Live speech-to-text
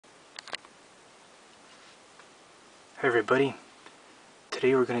Hi everybody,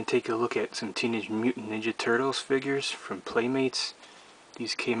 today we're going to take a look at some Teenage Mutant Ninja Turtles figures from Playmates.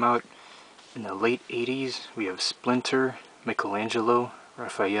 These came out in the late 80s. We have Splinter, Michaelangelo,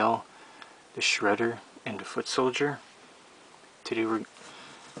 Raphael, the Shredder, and the Foot Soldier. Today we're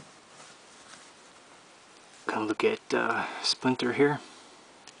going to look at Splinter here.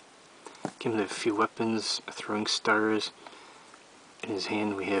 Came with a few weapons, throwing stars. In his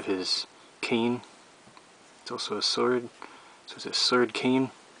hand we have his cane. It's also a sword. So it's a sword cane,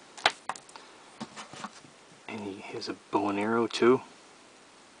 and he has a bow and arrow too.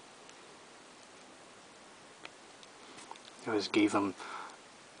 I always gave him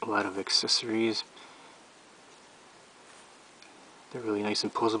a lot of accessories. They're really nice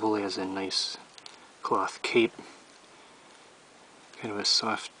and posable. He has a nice cloth cape, kind of a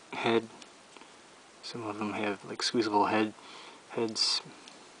soft head. Some of them have like squeezable heads. He's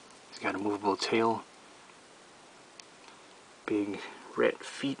got a movable tail. Big rat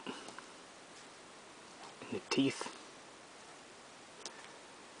feet and the teeth.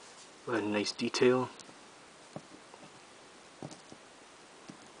 A lot of nice detail.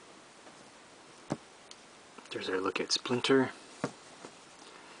 There's our look at Splinter.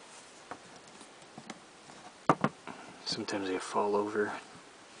 Sometimes they fall over.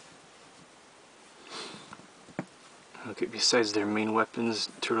 Okay, besides their main weapons,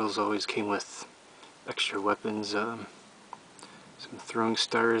 Turtles always came with extra weapons. Some throwing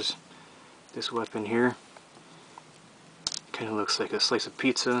stars. This weapon here kind of looks like a slice of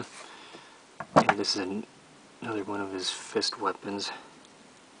pizza, and this is another one of his fist weapons.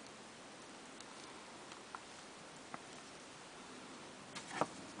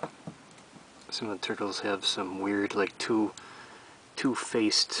 Some of the turtles have some weird, like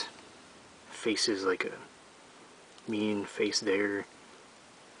two-faced faces, like a mean face there,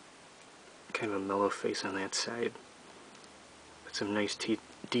 kind of a mellow face on that side. Some nice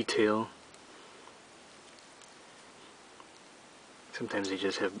detail. Sometimes they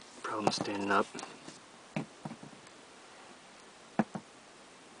just have problems standing up.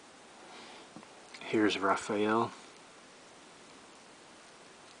 Here's Raphael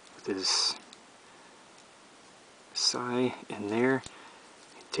with his sai in there.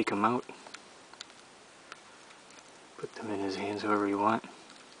 Take them out. Put them in his hands however you want.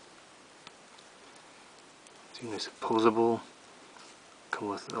 See, nice and posable. Come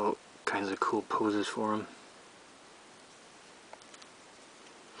with all kinds of cool poses for him.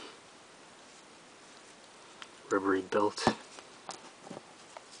 Rubbery belt.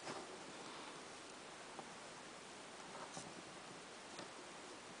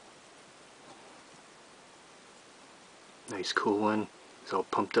 Nice cool one. He's all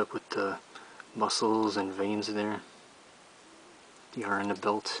pumped up with the muscles and veins there. The R in the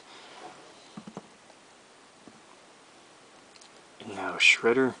belt. And now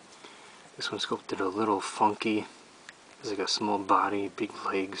Shredder. This one's sculpted a little funky. Has like a small body, big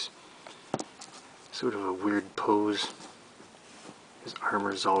legs. Sort of a weird pose. His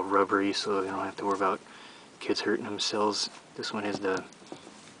armor's all rubbery, so they don't have to worry about kids hurting themselves. This one has the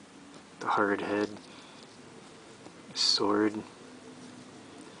hard head, sword,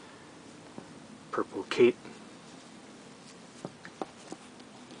 purple cape.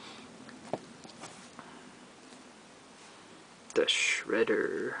 The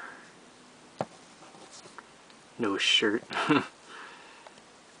Shredder. No shirt. A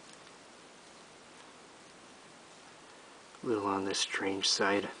little on the strange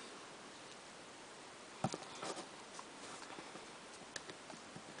side.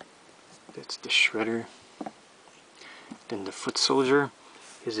 That's the Shredder. Then the Foot Soldier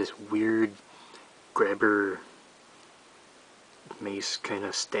is this weird grabber mace kind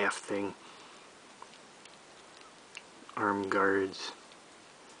of staff thing. Arm guards.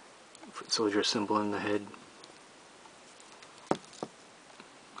 Foot Soldier symbol in the head.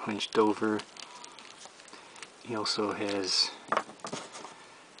 Hunched over. He also has a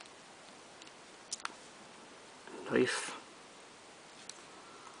knife,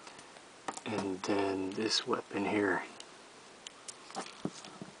 and then this weapon here.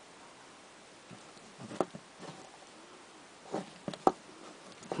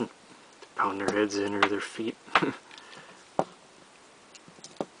 To pound their heads in or their feet.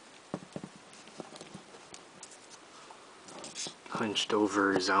 Hunched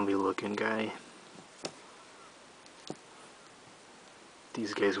over zombie looking guy.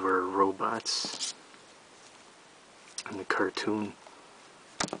 These guys were robots in the cartoon.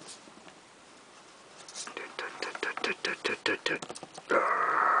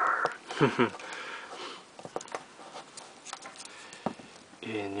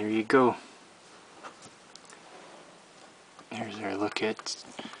 And there you go. look at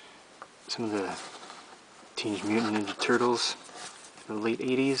some of the Teenage Mutant Ninja Turtles in the late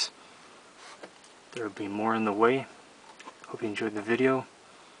 80s. There will be more on the way. Hope you enjoyed the video.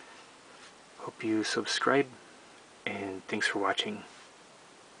 Hope you subscribe, and thanks for watching.